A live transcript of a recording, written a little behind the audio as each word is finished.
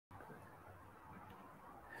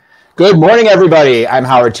Good morning, everybody. I'm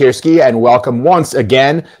Howard Tiersky, and welcome once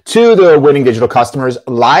again to the Winning Digital Customers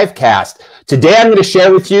livecast. Today, I'm going to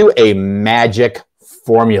share with you a magic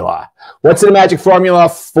formula. What's in a magic formula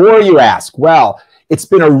for, you ask? Well, it's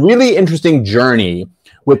been a really interesting journey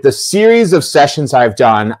with the series of sessions I've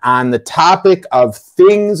done on the topic of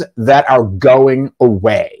things that are going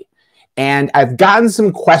away. And I've gotten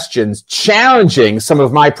some questions challenging some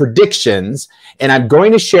of my predictions, and I'm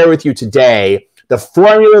going to share with you today the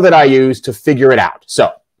formula that I use to figure it out.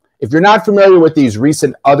 So if you're not familiar with these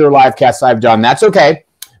recent other live casts I've done, that's okay.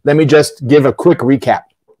 Let me just give a quick recap.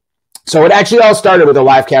 So it actually all started with a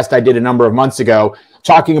live cast I did a number of months ago,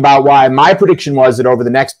 talking about why my prediction was that over the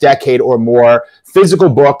next decade or more, physical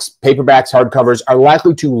books, paperbacks, hardcovers are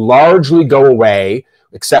likely to largely go away,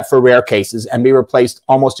 except for rare cases, and be replaced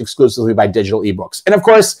almost exclusively by digital ebooks. And of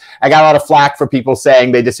course, I got a lot of flack for people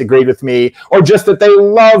saying they disagreed with me, or just that they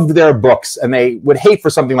loved their books and they would hate for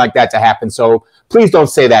something like that to happen. So please don't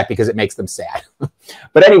say that because it makes them sad.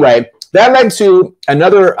 But anyway, that led to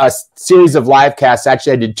another series of live casts.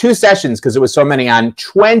 Actually, I did 2 sessions because there was so many, on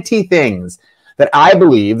 20 things that I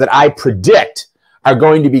believe, that I predict are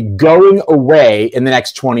going to be going away in the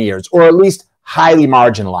next 20 years, or at least highly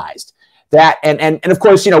marginalized. That and of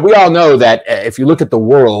course, you know, we all know that if you look at the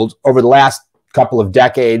world over the last couple of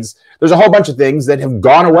decades, there's a whole bunch of things that have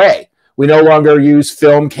gone away. We no longer use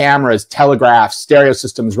film cameras, telegraphs, stereo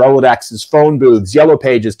systems, Rolodexes, phone booths, yellow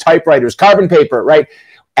pages, typewriters, carbon paper, right?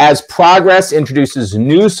 As progress introduces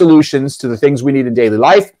new solutions to the things we need in daily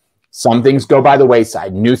life, some things go by the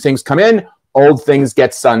wayside. New things come in, old things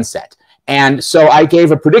get sunset. And so I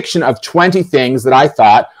gave a prediction of 20 things that I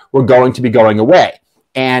thought were going to be going away.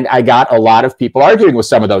 And I got a lot of people arguing with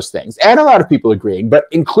some of those things, and a lot of people agreeing, but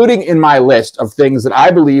including in my list of things that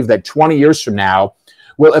I believe that 20 years from now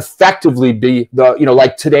will effectively be the, you know,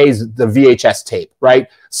 like today's the VHS tape, right?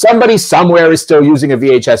 Somebody somewhere is still using a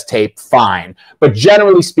VHS tape, fine. But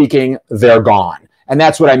generally speaking, they're gone. And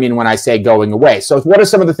that's what I mean when I say going away. So what are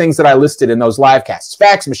some of the things that I listed in those live casts?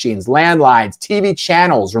 Fax machines, landlines, TV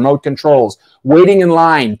channels, remote controls, waiting in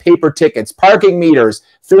line, paper tickets, parking meters,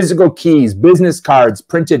 physical keys, business cards,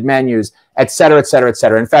 printed menus, et cetera, et cetera, et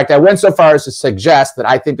cetera. In fact, I went so far as to suggest that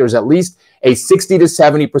I think there's at least a 60 to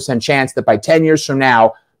 70% chance that by 10 years from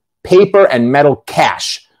now, paper and metal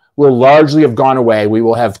cash will largely have gone away. We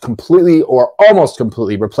will have completely or almost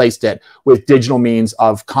completely replaced it with digital means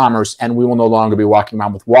of commerce, and we will no longer be walking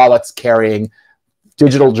around with wallets carrying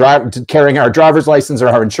our driver's license or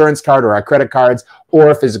our insurance card or our credit cards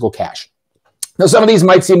or physical cash. Now, some of these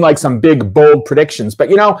might seem like some big, bold predictions, but,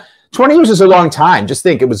 you know, 20 years is a long time. Just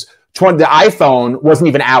think, the iPhone wasn't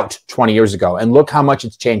even out 20 years ago, and look how much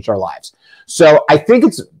it's changed our lives. So I think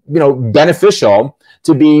it's, you know, beneficial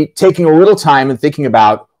to be taking a little time and thinking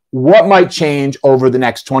about what might change over the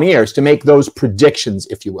next 20 years to make those predictions,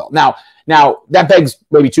 if you will. Now that begs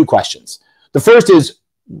maybe 2 questions. The first is,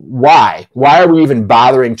 why? Why are we even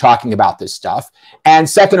bothering talking about this stuff? And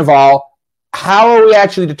second of all, how are we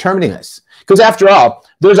actually determining this? Because after all,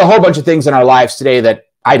 there's a whole bunch of things in our lives today that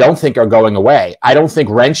I don't think are going away. I don't think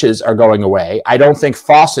wrenches are going away. I don't think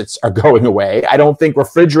faucets are going away. I don't think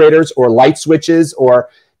refrigerators or light switches or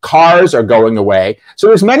cars are going away. So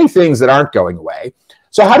there's many things that aren't going away.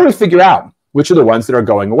 So how do we figure out which are the ones that are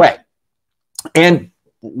going away? And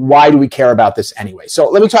why do we care about this anyway? So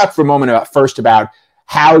let me talk for a moment first about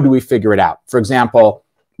how do we figure it out. For example,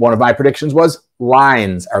 one of my predictions was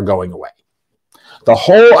lines are going away. The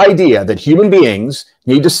whole idea that human beings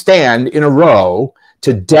need to stand in a row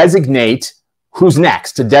to designate who's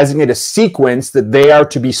next, to designate a sequence that they are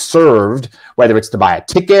to be served, whether it's to buy a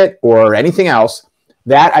ticket or anything else,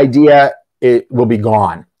 that idea, it will be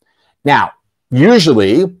gone. Now,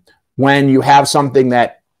 usually when you have something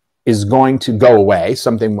that is going to go away,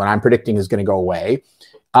 something when I'm predicting is going to go away,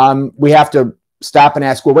 we have to stop and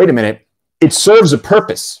ask, well, wait a minute, it serves a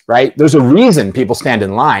purpose, right? There's a reason people stand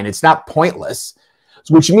in line. It's not pointless,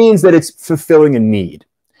 which means that it's fulfilling a need.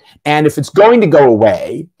 And if it's going to go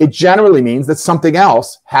away, it generally means that something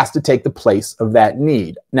else has to take the place of that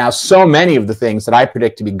need. Now, so many of the things that I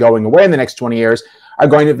predict to be going away in the next 20 years are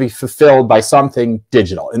going to be fulfilled by something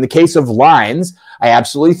digital. In the case of lines, I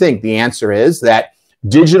absolutely think the answer is that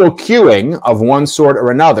digital queuing of one sort or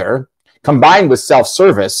another, combined with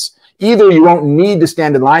self-service, either you won't need to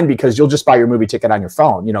stand in line because you'll just buy your movie ticket on your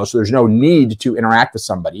phone, you know, so there's no need to interact with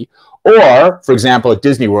somebody. Or, for example, at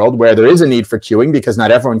Disney World, where there is a need for queuing because not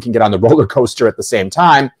everyone can get on the roller coaster at the same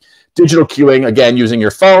time, digital queuing, again, using your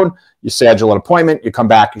phone, you schedule an appointment, you come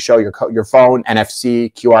back, you show your phone,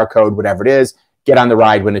 NFC, QR code, whatever it is, get on the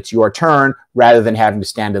ride when it's your turn rather than having to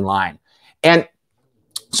stand in line. And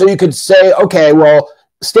so you could say, okay, well,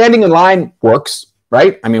 standing in line works,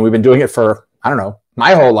 right? I mean, we've been doing it for, I don't know,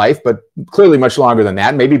 my whole life, but clearly much longer than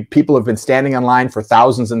that. Maybe people have been standing in line for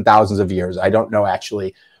thousands and thousands of years. I don't know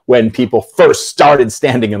actually when people first started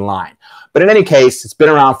standing in line. But in any case, it's been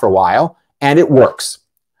around for a while and it works.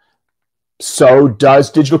 So does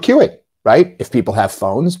digital queuing, right? If people have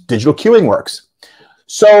phones, digital queuing works.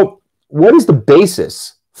 So what is the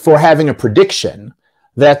basis for having a prediction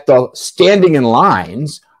that the standing in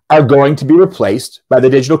lines are going to be replaced by the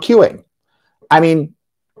digital queuing? I mean,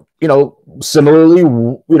 similarly,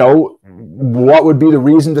 what would be the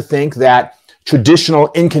reason to think that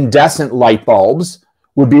traditional incandescent light bulbs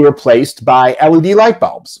would be replaced by LED light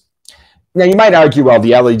bulbs? Now, you might argue, well,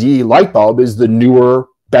 the LED light bulb is the newer,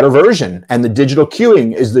 better version, and the digital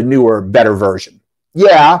queuing is the newer, better version.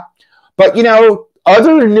 Yeah, but,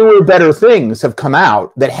 other newer, better things have come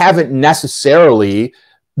out that haven't necessarily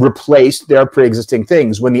replaced their pre-existing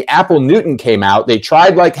things. When the Apple Newton came out, they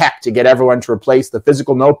tried like heck to get everyone to replace the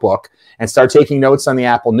physical notebook and start taking notes on the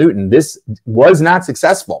Apple Newton. This was not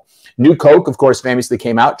successful. New Coke, of course, famously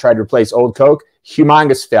came out, tried to replace old Coke,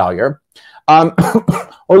 humongous failure.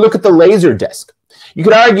 Or look at the Laserdisc. You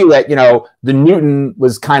could argue that, the Newton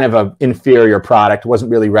was kind of an inferior product,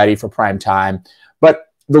 wasn't really ready for prime time. But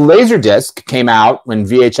the Laserdisc came out when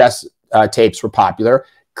VHS tapes were popular,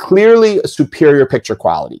 clearly a superior picture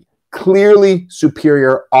quality, clearly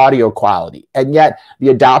superior audio quality. And yet the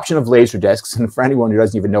adoption of Laserdiscs, and for anyone who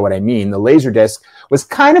doesn't even know what I mean, the Laserdisc was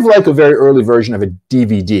kind of like a very early version of a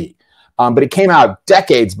DVD. But it came out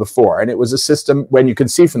decades before, and it was a system, when you can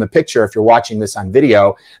see from the picture, if you're watching this on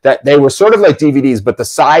video, that they were sort of like DVDs, but the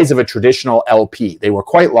size of a traditional LP. They were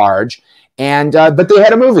quite large, and but they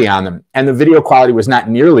had a movie on them, and the video quality was not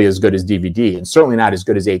nearly as good as DVD, and certainly not as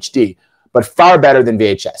good as HD, but far better than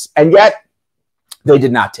VHS. And yet, they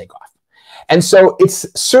did not take off. And so it's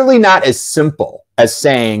certainly not as simple as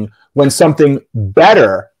saying when something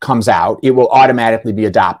better comes out, it will automatically be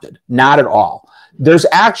adopted. Not at all. There's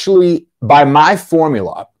actually, by my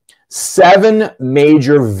formula, 7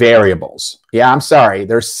 major variables. Yeah, I'm sorry.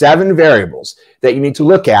 There's 7 variables that you need to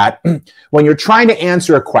look at when you're trying to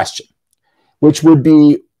answer a question, which would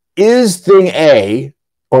be, is thing A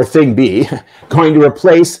or thing B going to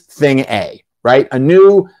replace thing A, right? A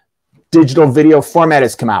new digital video format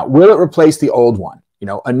has come out. Will it replace the old one?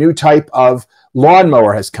 A new type of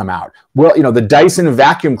lawnmower has come out. Well, the Dyson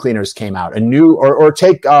vacuum cleaners came out. A new, or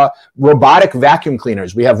take robotic vacuum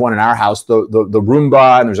cleaners. We have one in our house, the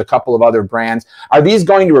Roomba, and there's a couple of other brands. Are these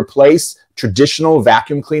going to replace traditional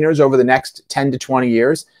vacuum cleaners over the next 10 to 20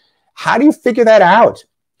 years? How do you figure that out?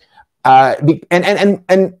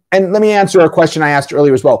 And let me answer a question I asked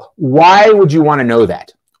earlier as well. Why would you want to know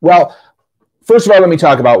that? Well, first of all, let me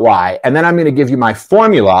talk about why, and then I'm going to give you my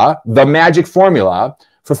formula, the magic formula,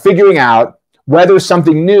 for figuring out whether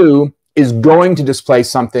something new is going to displace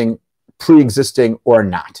something pre-existing or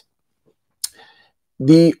not.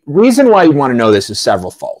 The reason why you want to know this is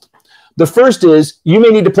several-fold. The first is you may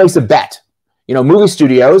need to place a bet. Movie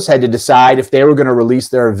studios had to decide if they were going to release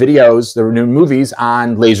their videos, their new movies,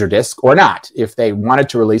 on Laserdisc or not. If they wanted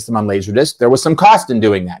to release them on Laserdisc, there was some cost in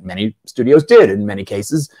doing that. Many studios did. In many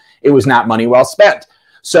cases, it was not money well spent.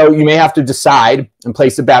 So you may have to decide and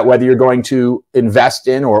place a bet whether you're going to invest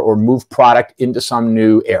in or move product into some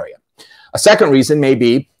new area. A second reason may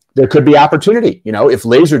be there could be opportunity. If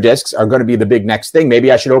Laserdiscs are going to be the big next thing,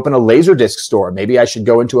 maybe I should open a Laserdisc store. Maybe I should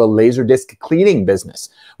go into a Laserdisc cleaning business.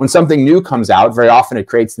 When something new comes out, very often it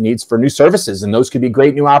creates the needs for new services, and those could be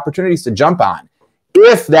great new opportunities to jump on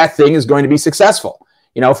if that thing is going to be successful.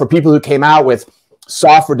 For people who came out with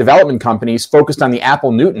software development companies focused on the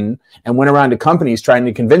Apple Newton and went around to companies trying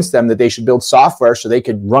to convince them that they should build software so they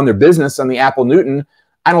could run their business on the Apple Newton,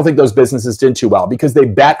 I don't think those businesses did too well because they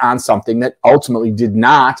bet on something that ultimately did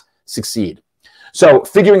not succeed. So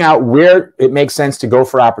figuring out where it makes sense to go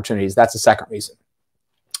for opportunities, that's the second reason.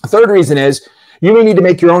 A third reason is you may need to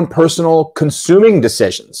make your own personal consuming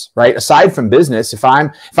decisions, right? Aside from business, if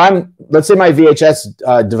I'm let's say my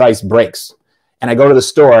VHS device breaks, and I go to the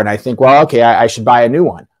store and I think, well, okay, I should buy a new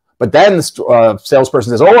one. But then the salesperson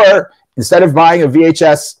says, or instead of buying a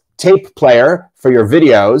VHS tape player for your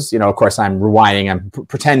videos, of course, I'm rewinding,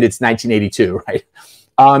 pretend it's 1982,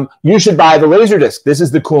 right? You should buy the Laserdisc. This is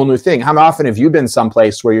the cool new thing. How often have you been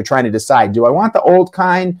someplace where you're trying to decide, do I want the old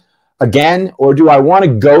kind again, or do I want to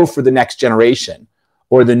go for the next generation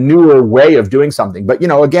or the newer way of doing something? But,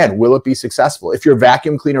 again, will it be successful? If your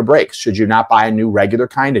vacuum cleaner breaks, should you not buy a new regular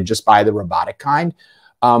kind and just buy the robotic kind?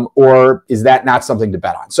 Or is that not something to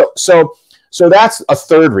bet on? So that's a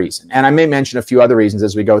third reason. And I may mention a few other reasons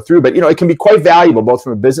as we go through, but, it can be quite valuable both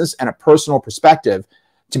from a business and a personal perspective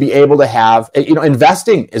to be able to have,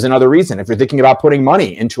 investing is another reason. If you're thinking about putting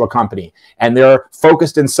money into a company and they're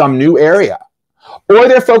focused in some new area, or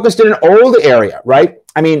they're focused in an old area, right?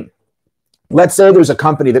 I mean, let's say there's a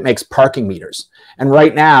company that makes parking meters. And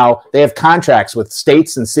right now they have contracts with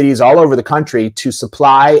states and cities all over the country to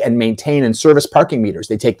supply and maintain and service parking meters.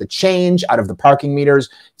 They take the change out of the parking meters.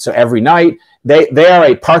 So every night they are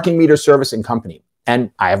a parking meter servicing company.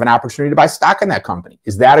 And I have an opportunity to buy stock in that company.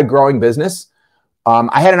 Is that a growing business?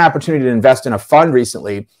 I had an opportunity to invest in a fund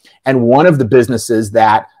recently. And one of the businesses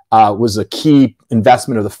that was a key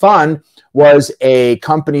investment of the fund was a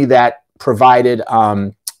company that provided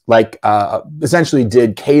essentially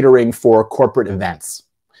did catering for corporate events.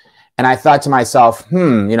 And I thought to myself,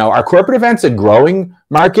 are corporate events a growing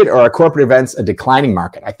market or are corporate events a declining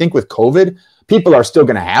market? I think with COVID, people are still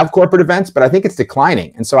going to have corporate events, but I think it's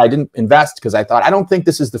declining. And so I didn't invest because I thought, I don't think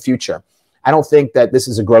this is the future. I don't think that this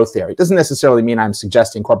is a growth area. It doesn't necessarily mean I'm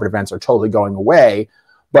suggesting corporate events are totally going away,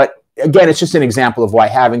 but again, it's just an example of why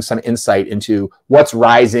having some insight into what's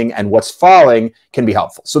rising and what's falling can be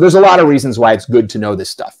helpful. So there's a lot of reasons why it's good to know this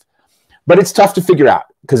stuff. But it's tough to figure out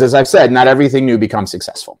because, as I've said, not everything new becomes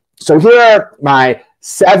successful. So here are my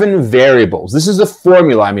 7 variables. This is a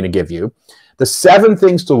formula I'm going to give you. The 7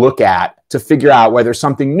 things to look at to figure out whether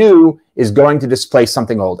something new is going to displace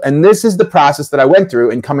something old. And this is the process that I went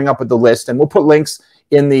through in coming up with the list. And we'll put links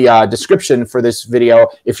in the description for this video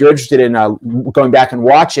if you're interested in going back and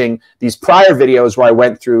watching these prior videos where I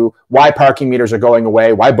went through why parking meters are going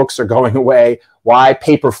away, why books are going away, why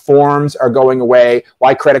paper forms are going away,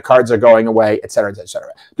 why credit cards are going away, et cetera, et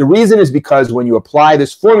cetera. The reason is because when you apply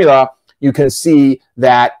this formula, you can see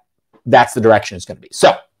that that's the direction it's going to be.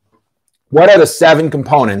 So what are the 7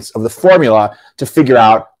 components of the formula to figure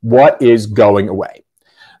out what is going away?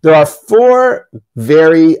 There are 4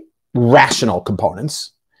 very rational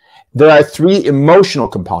components. There are 3 emotional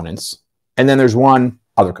components, and then there's 1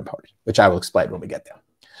 other component, which I will explain when we get there.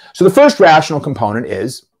 So the first rational component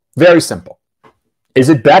is very simple. Is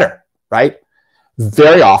it better, right?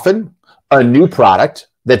 Very often, a new product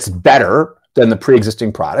that's better than the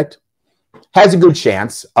pre-existing product has a good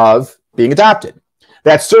chance of being adopted.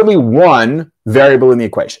 That's certainly one variable in the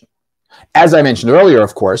equation. As I mentioned earlier,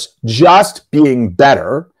 of course, just being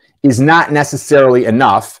better is not necessarily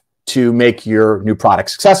enough to make your new product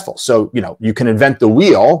successful. So, you can invent the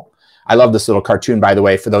wheel. I love this little cartoon, by the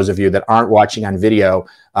way, for those of you that aren't watching on video.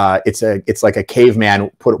 It's like a caveman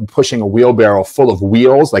pushing a wheelbarrow full of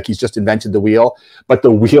wheels, like he's just invented the wheel. But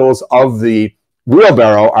the wheels of the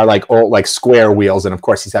wheelbarrow are like square wheels. And of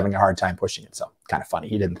course, he's having a hard time pushing it. So kind of funny.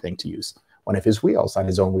 He didn't think to use one of his wheels on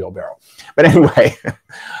his own wheelbarrow. But anyway,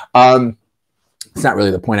 it's not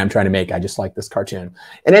really the point I'm trying to make. I just like this cartoon.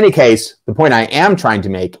 In any case, the point I am trying to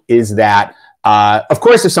make is that, of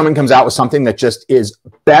course, if someone comes out with something that just is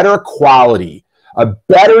better quality, a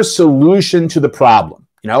better solution to the problem,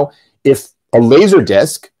 if a laser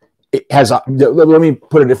disc has, let me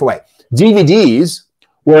put it a different way. DVDs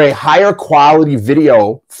were a higher quality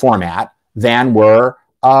video format than were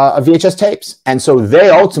VHS tapes. And so they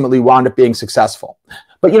ultimately wound up being successful.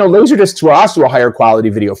 But, laser discs were also a higher quality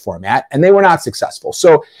video format, and they were not successful.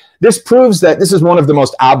 So this proves that this is one of the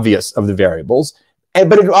most obvious of the variables.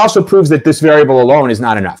 But it also proves that this variable alone is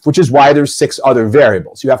not enough, which is why there's 6 other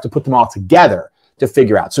variables. You have to put them all together to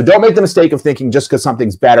figure out. So don't make the mistake of thinking just because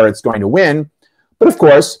something's better, it's going to win. But of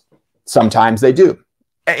course, sometimes they do.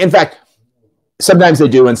 In fact, sometimes they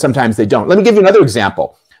do and sometimes they don't. Let me give you another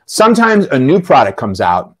example. Sometimes a new product comes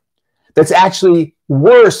out that's actually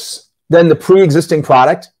worse than the pre-existing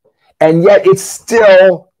product, and yet it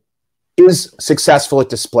still is successful at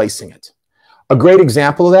displacing it. A great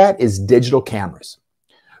example of that is digital cameras.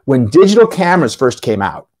 When digital cameras first came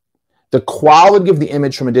out, the quality of the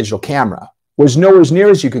image from a digital camera was nowhere near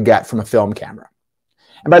as you could get from a film camera.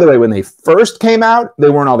 And by the way, when they first came out, they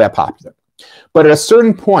weren't all that popular. But at a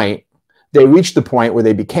certain point, they reached the point where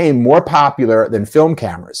they became more popular than film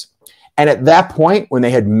cameras. And at that point, when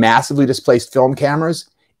they had massively displaced film cameras,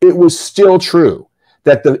 it was still true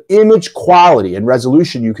that the image quality and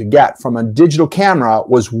resolution you could get from a digital camera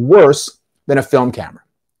was worse than a film camera.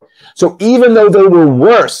 So even though they were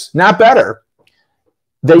worse, not better,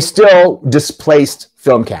 they still displaced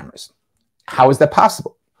film cameras. How is that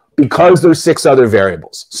possible? Because there's 6 other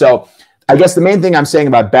variables. So I guess the main thing I'm saying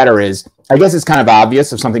about better is, I guess it's kind of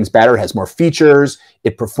obvious if something's better, it has more features,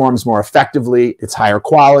 it performs more effectively, it's higher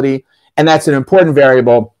quality, and that's an important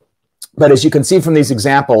variable. But as you can see from these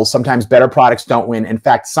examples, sometimes better products don't win. In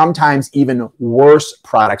fact, sometimes even worse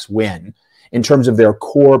products win in terms of their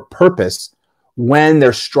core purpose when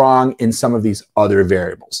they're strong in some of these other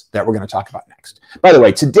variables that we're going to talk about next. By the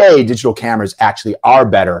way, today, digital cameras actually are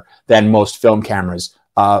better than most film cameras,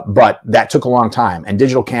 but that took a long time. And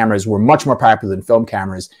digital cameras were much more popular than film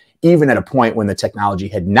cameras, even at a point when the technology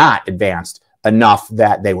had not advanced enough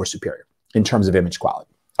that they were superior in terms of image quality.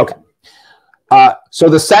 Okay. So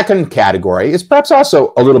the second category is perhaps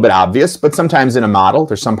also a little bit obvious, but sometimes in a model,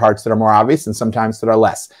 there's some parts that are more obvious and sometimes that are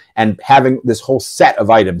less. And having this whole set of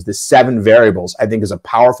items, this 7 variables, I think is a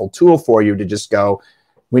powerful tool for you to just go,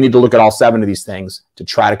 we need to look at all 7 of these things to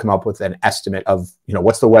try to come up with an estimate of,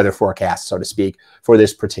 what's the weather forecast, so to speak, for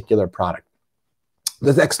this particular product.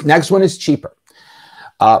 The next one is cheaper.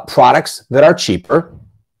 Products that are cheaper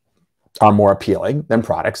are more appealing than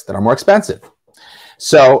products that are more expensive.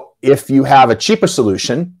 So if you have a cheaper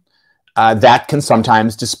solution, that can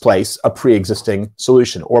sometimes displace a pre-existing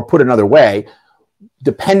solution. Or put another way,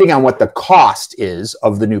 depending on what the cost is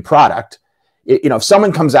of the new product, if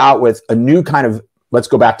someone comes out with a new kind of, let's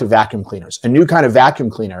go back to vacuum cleaners, a new kind of vacuum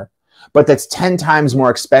cleaner, but that's 10 times more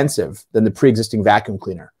expensive than the pre-existing vacuum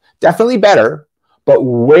cleaner, definitely better, but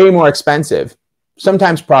way more expensive.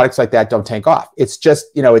 Sometimes products like that don't take off. It's just,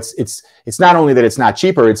 it's not only that it's not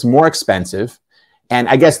cheaper, it's more expensive. And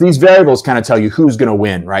I guess these variables kind of tell you who's going to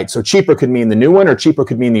win, right? So cheaper could mean the new one or cheaper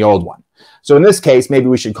could mean the old one. So in this case, maybe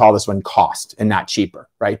we should call this one cost and not cheaper,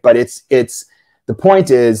 right? But the point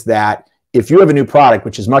is that if you have a new product,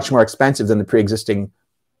 which is much more expensive than the pre-existing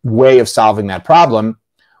way of solving that problem,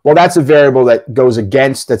 well, that's a variable that goes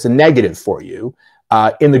against, that's a negative for you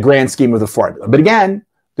in the grand scheme of the formula. But again,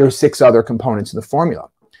 there are 6 other components in the formula.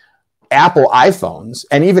 Apple iPhones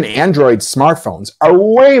and even Android smartphones are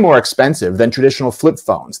way more expensive than traditional flip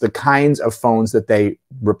phones, the kinds of phones that they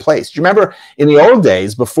replaced. Do you remember in the old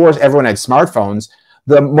days, before everyone had smartphones,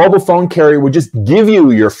 the mobile phone carrier would just give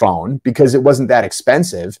you your phone because it wasn't that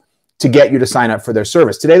expensive to get you to sign up for their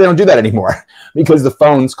service. Today, they don't do that anymore because the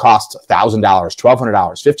phones cost $1,000, $1,200,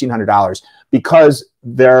 $1,500 because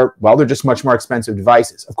they're just much more expensive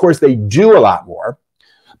devices. Of course, they do a lot more.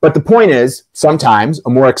 But the point is, sometimes a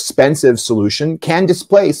more expensive solution can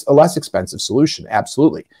displace a less expensive solution.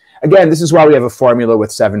 Absolutely. Again, this is why we have a formula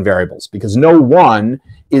with 7 variables, because no one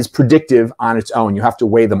is predictive on its own. You have to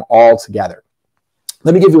weigh them all together.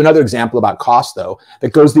 Let me give you another example about cost, though,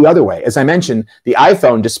 that goes the other way. As I mentioned, the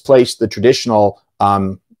iPhone displaced the traditional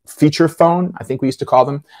feature phone, I think we used to call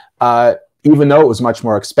them, even though it was much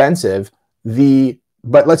more expensive.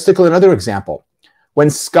 But let's take another example. When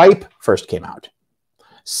Skype first came out,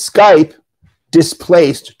 Skype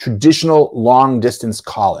displaced traditional long-distance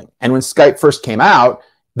calling. And when Skype first came out,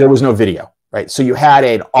 there was no video, right? So you had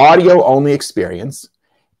an audio-only experience.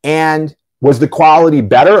 And was the quality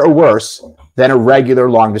better or worse than a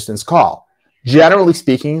regular long-distance call? Generally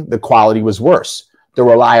speaking, the quality was worse. The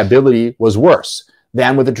reliability was worse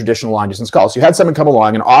than with a traditional long-distance call. So you had someone come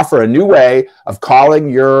along and offer a new way of calling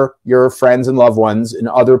your friends and loved ones in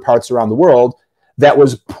other parts around the world that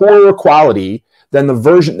was poorer quality than the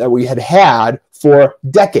version that we had had for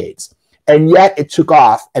decades. And yet it took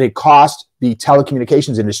off and it cost the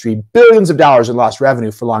telecommunications industry billions of dollars in lost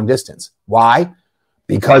revenue for long distance. Why?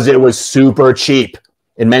 Because it was super cheap.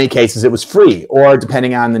 In many cases, it was free, or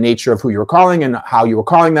depending on the nature of who you were calling and how you were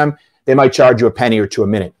calling them, they might charge you a penny or two a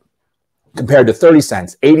minute, compared to 30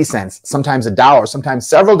 cents, 80 cents, sometimes $1, sometimes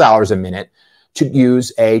several dollars a minute to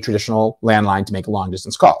use a traditional landline to make a long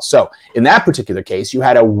distance call. So in that particular case, you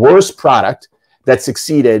had a worse product that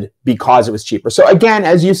succeeded because it was cheaper. So again,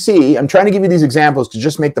 as you see, I'm trying to give you these examples to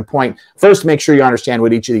just make the point. First, make sure you understand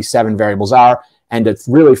what each of these 7 variables are, and to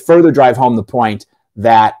really further drive home the point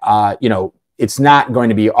that it's not going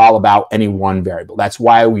to be all about any one variable. That's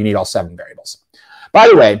why we need all 7 variables. By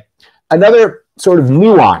the way, another sort of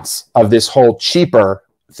nuance of this whole cheaper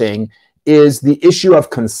thing is the issue of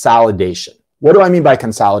consolidation. What do I mean by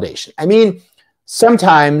consolidation? I mean,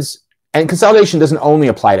 sometimes, and consolidation doesn't only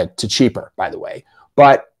apply to cheaper, by the way,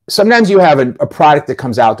 but sometimes you have a product that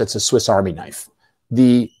comes out that's a Swiss Army knife.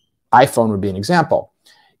 The iPhone would be an example.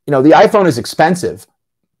 The iPhone is expensive,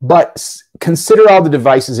 but consider all the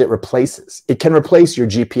devices it replaces. It can replace your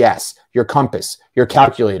GPS, your compass, your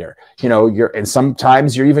calculator, and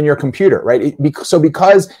sometimes even your computer, right?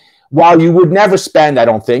 Because while you would never spend, I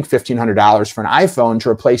don't think, $1,500 for an iPhone to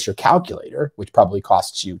replace your calculator, which probably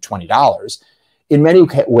costs you $20, in many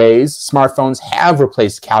ways, smartphones have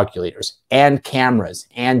replaced calculators and cameras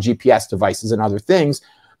and GPS devices and other things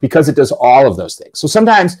because it does all of those things. So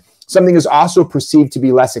sometimes something is also perceived to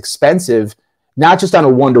be less expensive, not just on a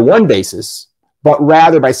one-to-one basis, but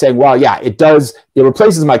rather by saying, well, yeah, it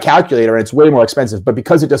replaces my calculator and it's way more expensive, but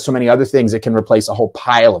because it does so many other things, it can replace a whole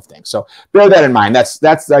pile of things. So bear that in mind. That's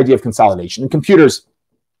the idea of consolidation. And computers,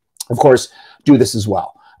 of course, do this as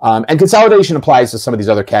well. And consolidation applies to some of these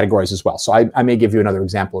other categories as well. So I may give you another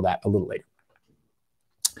example of that a little later.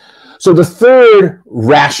 So the third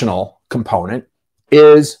rational component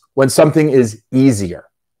is when something is easier.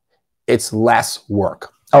 It's less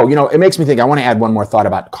work. Oh, it makes me think, I want to add one more thought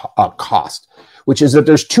about cost, which is that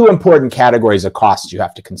there's two important categories of costs you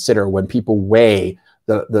have to consider when people weigh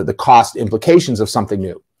the cost implications of something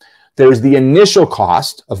new. There's the initial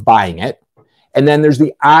cost of buying it, and then there's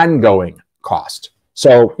the ongoing cost.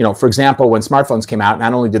 So, for example, when smartphones came out,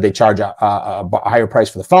 not only did they charge a higher price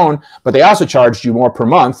for the phone, but they also charged you more per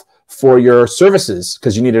month for your services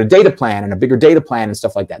because you needed a data plan and a bigger data plan and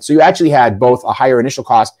stuff like that. So you actually had both a higher initial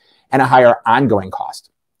cost and a higher ongoing cost.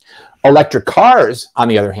 Electric cars, on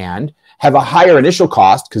the other hand, have a higher initial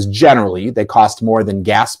cost because generally they cost more than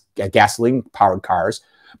gasoline-powered cars,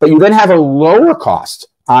 but you then have a lower cost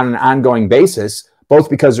on an ongoing basis, both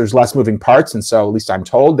because there's less moving parts, and so at least I'm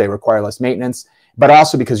told they require less maintenance, but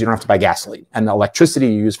also because you don't have to buy gasoline, and the electricity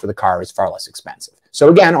you use for the car is far less expensive. So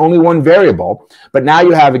again, only one variable, but now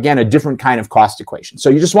you have, again, a different kind of cost equation. So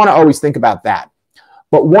you just want to always think about that.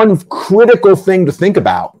 But one critical thing to think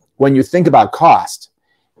about when you think about cost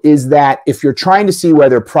is that if you're trying to see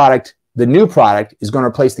whether the new product is going to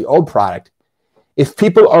replace the old product, if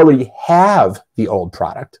people already have the old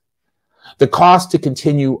product, the cost to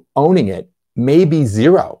continue owning it may be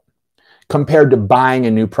zero compared to buying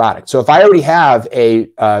a new product. So if I already have a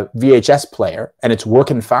VHS player and it's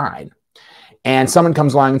working fine, and someone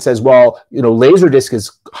comes along and says, well, Laserdisc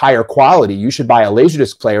is higher quality, you should buy a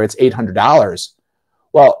Laserdisc player, it's $800.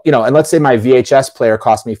 Well, and let's say my VHS player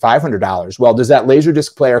cost me $500. Well, does that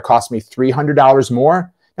Laserdisc player cost me $300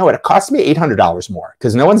 more? No, it costs me $800 more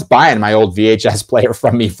because no one's buying my old VHS player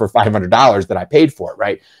from me for $500 that I paid for it,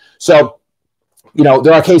 right? So,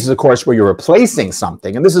 there are cases, of course, where you're replacing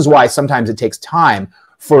something, and this is why sometimes it takes time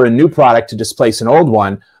for a new product to displace an old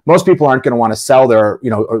one. Most people aren't going to want to sell their,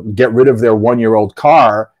 or get rid of their one-year-old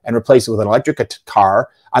car and replace it with an electric car.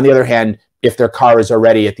 On the other hand, if their car is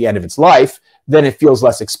already at the end of its life, then it feels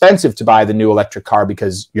less expensive to buy the new electric car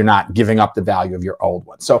because you're not giving up the value of your old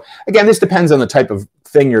one. So again, this depends on the type of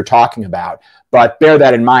thing you're talking about, but bear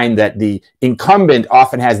that in mind that the incumbent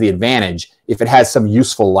often has the advantage if it has some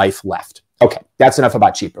useful life left. Okay, that's enough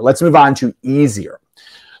about cheaper. Let's move on to easier.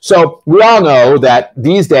 So we all know that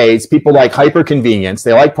these days people like hyper convenience.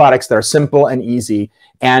 They like products that are simple and easy,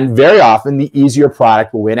 and very often the easier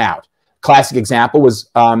product will win out. Classic example was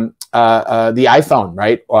the iPhone,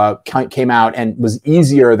 right? Came out and was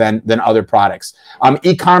easier than other products.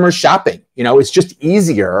 E-commerce shopping, it's just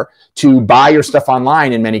easier to buy your stuff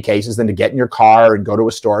online in many cases than to get in your car and go to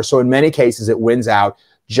a store. So in many cases, it wins out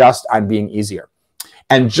just on being easier.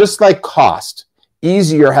 And just like cost,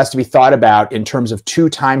 easier has to be thought about in terms of two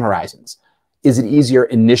time horizons. Is it easier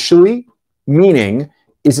initially? Meaning,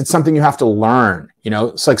 is it something you have to learn?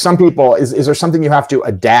 It's like some people, is there something you have to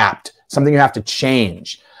adapt, something you have to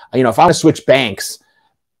change? If I want to switch banks,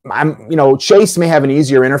 Chase may have an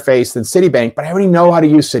easier interface than Citibank, but I already know how to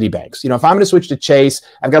use Citibanks. If I'm going to switch to Chase,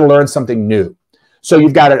 I've got to learn something new. So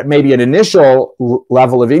you've got maybe an initial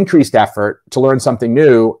level of increased effort to learn something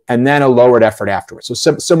new, and then a lowered effort afterwards.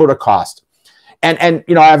 So similar to cost. And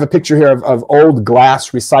I have a picture here of old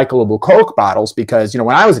glass recyclable Coke bottles because,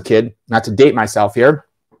 when I was a kid, not to date myself here,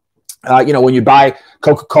 when you buy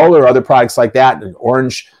Coca-Cola or other products like that,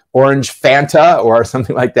 orange Fanta or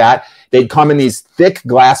something like that, they'd come in these thick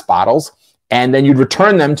glass bottles, and then you'd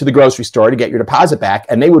return them to the grocery store to get your deposit back,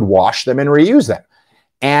 and they would wash them and reuse them.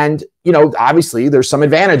 And, obviously there's some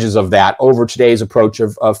advantages of that over today's approach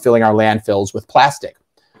of filling our landfills with plastic.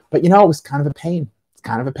 But, it was kind of a pain. It's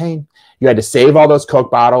kind of a pain. You had to save all those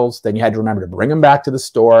Coke bottles. Then you had to remember to bring them back to the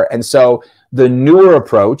store. And so the newer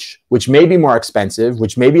approach, which may be more expensive,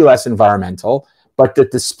 which may be less environmental, but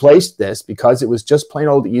that displaced this because it was just plain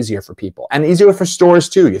old easier for people and easier for stores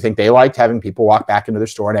too. You think they liked having people walk back into their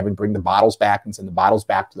store and having to bring the bottles back and send the bottles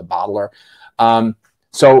back to the bottler.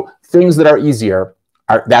 So things that are easier,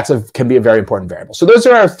 can be a very important variable. So those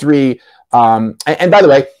are our three. And by the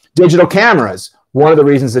way, digital cameras. One of the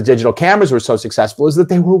reasons that digital cameras were so successful is that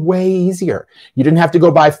they were way easier. You didn't have to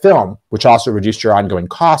go buy film, which also reduced your ongoing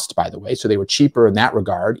cost, by the way. So they were cheaper in that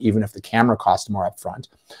regard, even if the camera cost more upfront.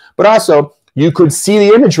 But also, you could see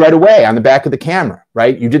the image right away on the back of the camera,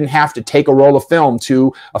 right? You didn't have to take a roll of film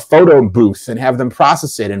to a photo booth and have them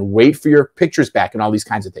process it and wait for your pictures back and all these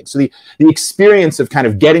kinds of things. So the experience of kind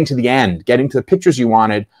of getting to the end, getting to the pictures you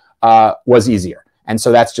wanted was easier. And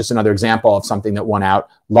so that's just another example of something that won out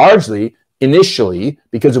largely initially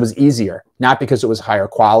because it was easier, not because it was higher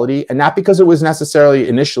quality, and not because it was necessarily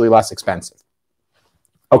initially less expensive.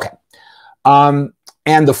 Okay.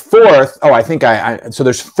 And the fourth, so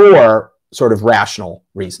there's four sort of rational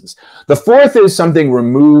reasons. The fourth is something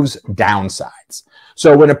removes downsides.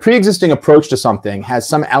 So when a pre-existing approach to something has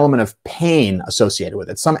some element of pain associated with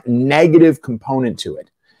it, some negative component to it,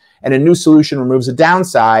 and a new solution removes a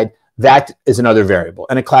downside, that is another variable.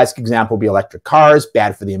 And a classic example would be electric cars,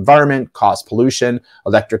 bad for the environment, cause pollution.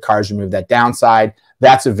 Electric cars remove that downside.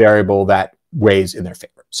 That's a variable that weighs in their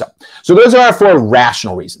favor. So those are our four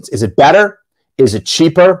rational reasons. Is it better? Is it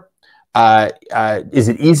cheaper? Is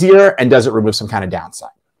it easier? And does it remove some kind of downside?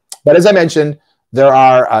 But as I mentioned, there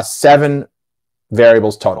are 7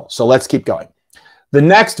 variables total. So let's keep going. The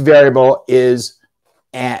next variable is,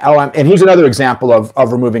 and here's another example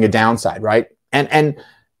of removing a downside, right? And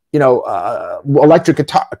you know, electric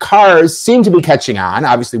cars seem to be catching on.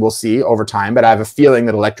 Obviously, we'll see over time, but I have a feeling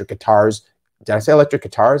that electric guitars, did I say electric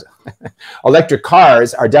guitars? Electric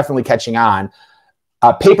cars are definitely catching on.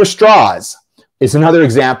 Paper straws is another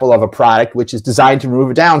example of a product which is designed to remove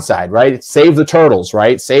a downside, right? Save the turtles,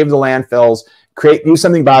 right? Save the landfills, use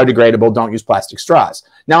something biodegradable, don't use plastic straws.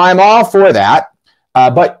 Now, I'm all for that,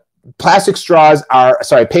 but paper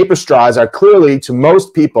straws are clearly, to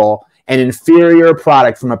most people, an inferior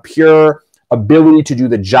product from a pure ability to do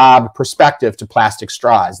the job perspective to plastic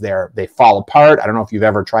straws. They fall apart. I don't know if you've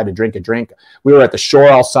ever tried to drink a drink. We were at the shore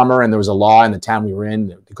all summer, and there was a law in the town we were in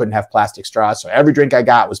that you couldn't have plastic straws. So every drink I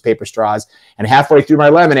got was paper straws. And halfway through my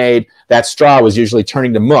lemonade, that straw was usually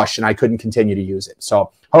turning to mush, and I couldn't continue to use it.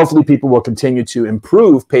 So hopefully people will continue to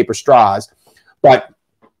improve paper straws. But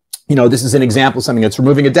you know, this is an example of something that's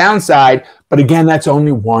removing a downside. But again, that's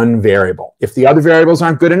only one variable. If the other variables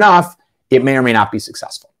aren't good enough, it may or may not be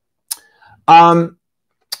successful.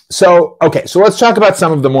 So let's talk about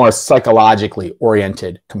some of the more psychologically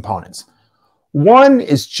oriented components. One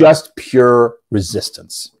is just pure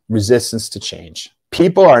resistance to change.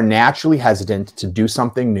 People are naturally hesitant to do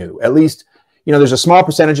something new. At least, you know, there's a small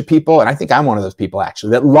percentage of people, and I think I'm one of those people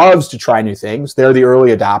actually, that loves to try new things. They're the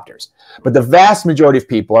early adopters. But the vast majority of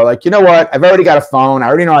people are like, you know what, I've already got a phone, I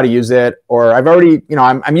already know how to use it, or I've already, you know,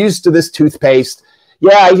 I'm used to this toothpaste.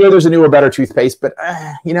 Yeah, I hear there's a newer, better toothpaste, but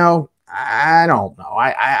you know, I don't know.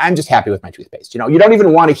 I'm just happy with my toothpaste. You know, you don't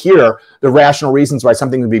even want to hear the rational reasons why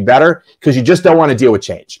something would be better because you just don't want to deal with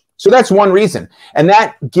change. So that's one reason. And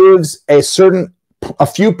that gives a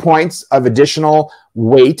few points of additional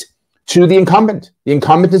weight to the incumbent. The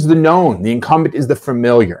incumbent is the known. The incumbent is the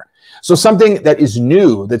familiar. So something that is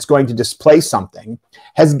new, that's going to displace something,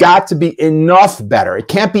 has got to be enough better. It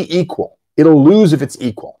can't be equal. It'll lose if it's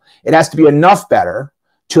equal. It has to be enough better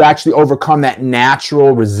to actually overcome that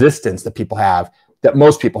natural resistance that people have, that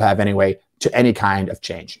most people have anyway, to any kind of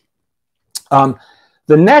change. The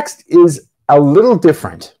next is a little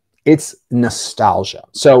different. It's nostalgia.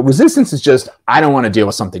 So resistance is just, I don't want to deal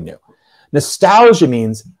with something new. Nostalgia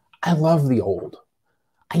means I love the old.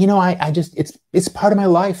 You know, it's part of my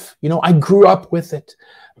life. You know, I grew up with it.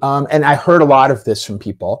 And I heard a lot of this from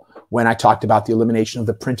people when I talked about the elimination of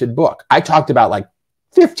the printed book. I talked about like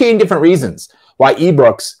 15 different reasons why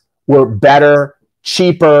ebooks were better,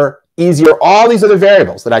 cheaper, easier, all these other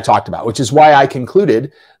variables that I talked about, which is why I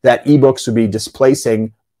concluded that ebooks would be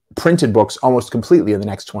displacing printed books almost completely in the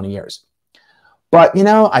next 20 years. But, you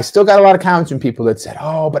know, I still got a lot of comments from people that said,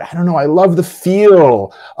 oh, but I don't know, I love the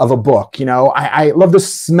feel of a book. You know, I love the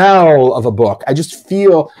smell of a book. I just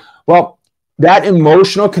feel, well, that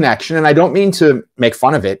emotional connection, and I don't mean to make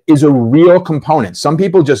fun of it, is a real component. Some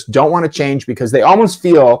people just don't want to change because they almost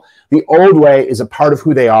feel the old way is a part of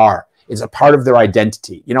who they are, is a part of their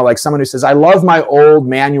identity. You know, like someone who says, I love my old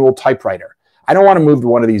manual typewriter. I don't want to move to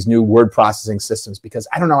one of these new word processing systems because,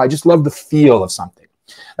 I don't know, I just love the feel of something.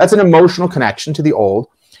 That's an emotional connection to the old.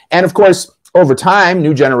 And of course, over time,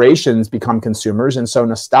 new generations become consumers. And so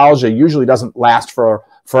nostalgia usually doesn't last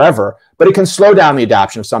forever, but it can slow down the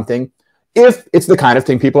adoption of something if it's the kind of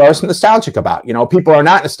thing people are nostalgic about. You know, people are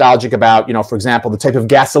not nostalgic about, you know, for example, the type of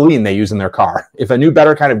gasoline they use in their car. If a new,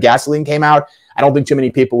 better kind of gasoline came out, I don't think too many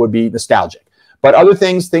people would be nostalgic. But other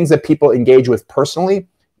things that people engage with personally,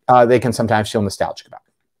 they can sometimes feel nostalgic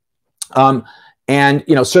about. And,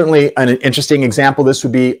 you know, certainly an interesting example, this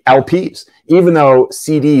would be LPs. Even though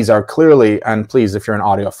CDs are clearly, and please, if you're an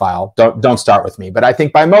audiophile, don't start with me, but I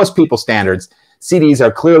think by most people's standards, CDs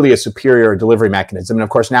are clearly a superior delivery mechanism. And of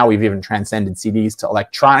course, now we've even transcended CDs to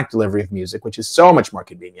electronic delivery of music, which is so much more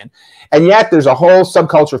convenient. And yet there's a whole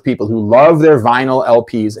subculture of people who love their vinyl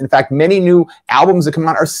LPs. In fact, many new albums that come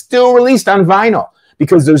out are still released on vinyl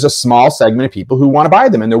because there's a small segment of people who want to buy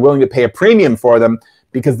them, and they're willing to pay a premium for them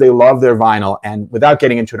because they love their vinyl. And without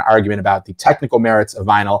getting into an argument about the technical merits of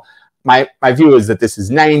vinyl, my view is that this is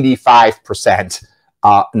 95%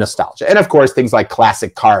 nostalgia. And of course, things like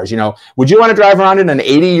classic cars. You know, would you want to drive around in an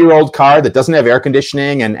 80-year-old car that doesn't have air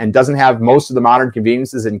conditioning and doesn't have most of the modern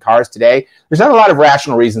conveniences in cars today? There's not a lot of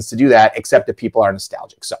rational reasons to do that, except that people are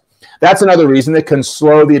nostalgic. So that's another reason that can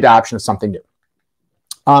slow the adoption of something new.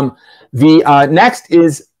 The next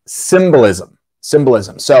is symbolism.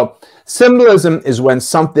 Symbolism. So symbolism is when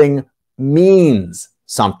something means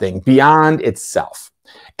something beyond itself.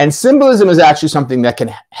 And symbolism is actually something that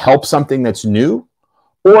can help something that's new,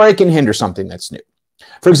 or it can hinder something that's new.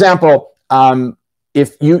 For example,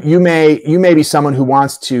 if you may be someone who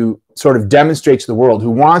wants to sort of demonstrate to the world,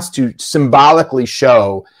 who wants to symbolically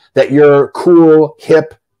show that you're cool,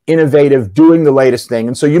 hip, innovative, doing the latest thing.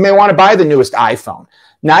 And so you may want to buy the newest iPhone.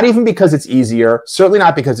 Not even because it's easier, certainly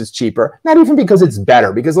not because it's cheaper, not even because it's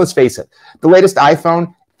better, because let's face it, the latest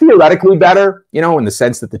iPhone, theoretically better, you know, in the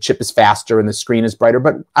sense that the chip is faster and the screen is brighter,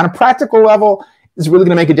 but on a practical level, it's really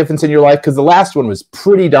going to make a difference in your life because the last one was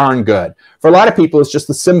pretty darn good. For a lot of people, it's just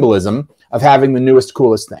the symbolism of having the newest,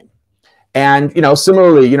 coolest thing. And, you know,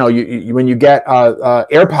 similarly, you know, when you get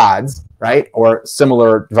AirPods, right, or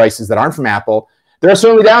similar devices that aren't from Apple, there are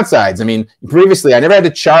certainly downsides. I mean, previously, I never had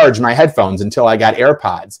to charge my headphones until I got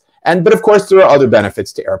AirPods. But of course, there are other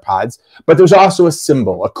benefits to AirPods. But there's also a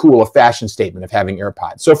symbol, a fashion statement of having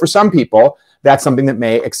AirPods. So for some people, that's something that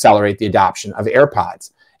may accelerate the adoption of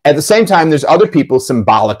AirPods. At the same time, there's other people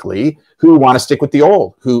symbolically who want to stick with the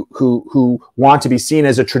old, who want to be seen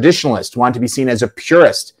as a traditionalist, want to be seen as a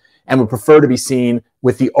purist, and would prefer to be seen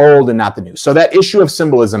with the old and not the new. So that issue of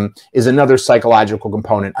symbolism is another psychological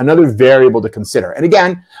component, another variable to consider. And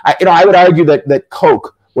again, I would argue that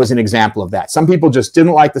Coke was an example of that. Some people just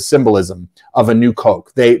didn't like the symbolism of a new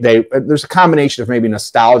Coke. There's a combination of maybe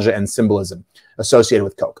nostalgia and symbolism associated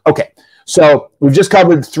with Coke. Okay, so we've just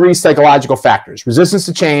covered 3 psychological factors: resistance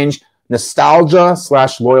to change, nostalgia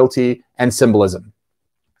 / loyalty, and symbolism.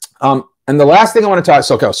 And the last thing I want to talk,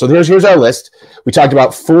 so here's our list. We talked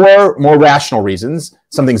about 4 more rational reasons.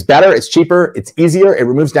 Something's better, it's cheaper, it's easier, it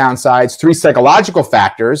removes downsides. 3 psychological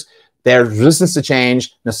factors: there's resistance to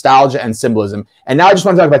change, nostalgia, and symbolism. And now I just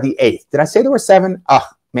want to talk about the 8th. Did I say there were 7? Oh,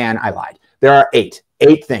 man, I lied. There are 8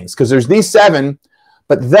 things, because there's these 7,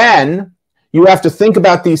 but then you have to think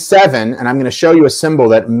about these 7, and I'm going to show you a symbol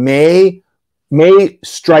that may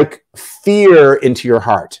strike fear into your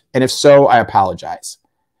heart. And if so, I apologize.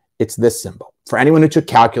 It's this symbol. For anyone who took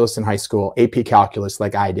calculus in high school, AP calculus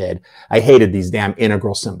like I did, I hated these damn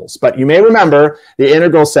integral symbols. But you may remember the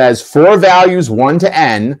integral says, for values 1 to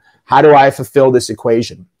n, how do I fulfill this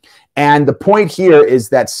equation? And the point here is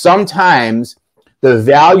that sometimes the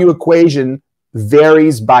value equation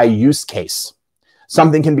varies by use case.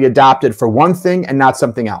 Something can be adopted for one thing and not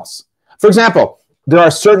something else. For example, there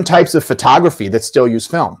are certain types of photography that still use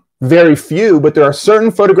film. Very few, but there are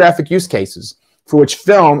certain photographic use cases for which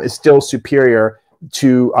film is still superior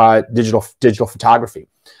to digital photography.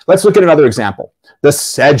 Let's look at another example. The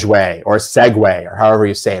Segway, or however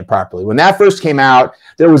you say it properly. When that first came out,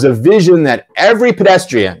 there was a vision that every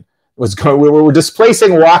pedestrian we were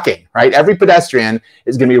displacing walking, right? Every pedestrian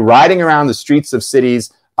is going to be riding around the streets of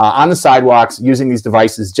cities on the sidewalks using these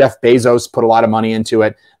devices. Jeff Bezos put a lot of money into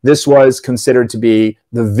it. This was considered to be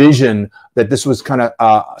the vision that this was kind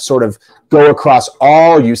of sort of go across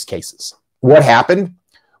all use cases. What happened?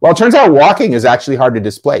 Well, it turns out walking is actually hard to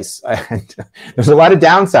displace. And there's a lot of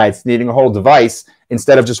downsides to needing a whole device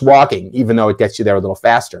instead of just walking, even though it gets you there a little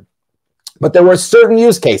faster. But there were certain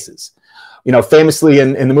use cases. You know, famously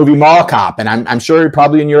in the movie Mall Cop, and I'm sure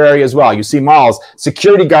probably in your area as well, you see malls,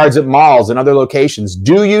 security guards at malls and other locations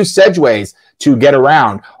do use Segways to get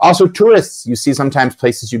around. Also tourists, you see sometimes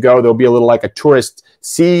places you go, there'll be a little like a tourist,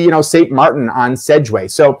 see, St. Martin on Segway.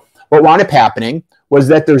 So what wound up happening was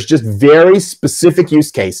that there's just very specific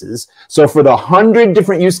use cases. So for the 100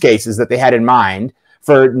 different use cases that they had in mind,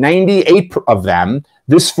 for 98 of them,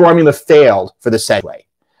 this formula failed for the Segway.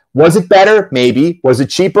 Was it better? Maybe. Was it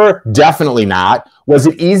cheaper? Definitely not. Was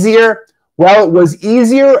it easier? Well, it was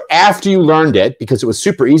easier after you learned it because it was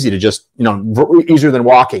super easy to just, easier than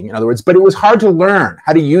walking, in other words, but it was hard to learn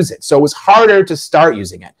how to use it. So it was harder to start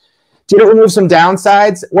using it. Did it remove some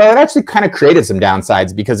downsides? Well, it actually kind of created some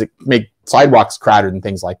downsides because it made sidewalks crowded and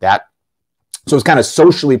things like that. So it's kind of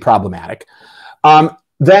socially problematic.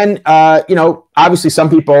 Then, obviously some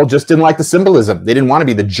people just didn't like the symbolism. They didn't want to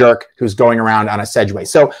be the jerk who's going around on a Segway.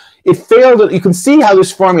 So it failed. You can see how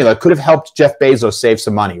this formula could have helped Jeff Bezos save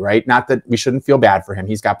some money, right? Not that we shouldn't feel bad for him.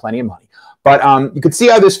 He's got plenty of money. But you could see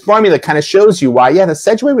how this formula kind of shows you why, yeah, the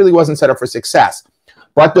Sedgway really wasn't set up for success.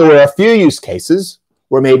 But there were a few use cases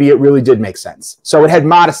where maybe it really did make sense. So it had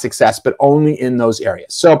modest success, but only in those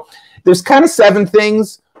areas. So there's kind of 7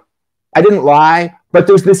 things. I didn't lie, but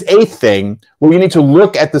there's this 8th thing where you need to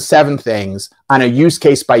look at the 7 things on a use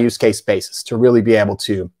case by use case basis to really be able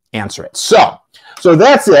to answer it. So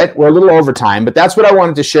that's it. We're a little over time, but that's what I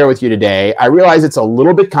wanted to share with you today. I realize it's a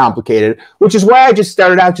little bit complicated, which is why I just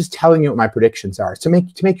started out just telling you what my predictions are to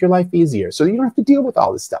make your life easier so you don't have to deal with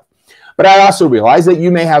all this stuff. But I also realize that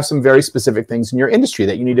you may have some very specific things in your industry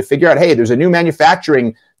that you need to figure out. Hey, there's a new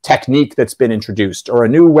manufacturing technique that's been introduced, or a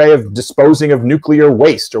new way of disposing of nuclear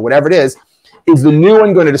waste, or whatever it is. Is the new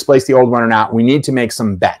one going to displace the old one or not? We need to make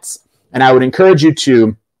some bets. And I would encourage you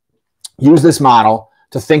to use this model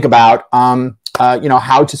to think about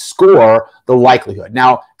how to score the likelihood.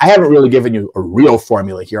 Now, I haven't really given you a real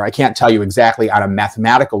formula here. I can't tell you exactly on a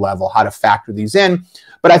mathematical level how to factor these in,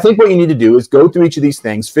 but I think what you need to do is go through each of these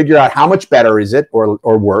things, figure out how much better is it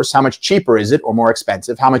or worse, how much cheaper is it or more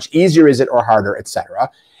expensive, how much easier is it or harder, etc.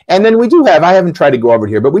 And then we do have, I haven't tried to go over it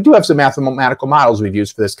here, but we do have some mathematical models we've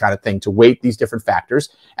used for this kind of thing to weight these different factors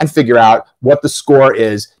and figure out what the score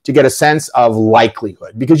is to get a sense of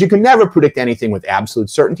likelihood. Because you can never predict anything with absolute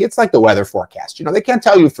certainty. It's like the weather forecast. You know, they can't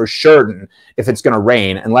tell you for certain if it's going to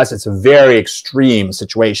rain unless it's a very extreme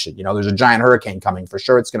situation. You know, there's a giant hurricane coming, for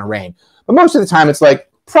sure it's going to rain. But most of the time it's like,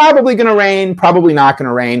 probably going to rain, probably not going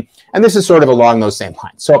to rain. And this is sort of along those same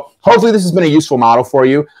lines. So hopefully this has been a useful model for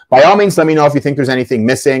you. By all means, let me know if you think there's anything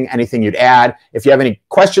missing, anything you'd add. If you have any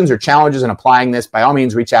questions or challenges in applying this, by all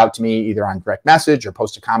means, reach out to me either on direct message or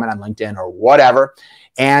post a comment on LinkedIn or whatever.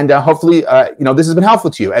 And hopefully, this has been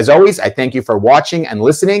helpful to you. As always, I thank you for watching and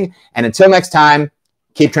listening. And until next time,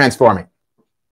 keep transforming.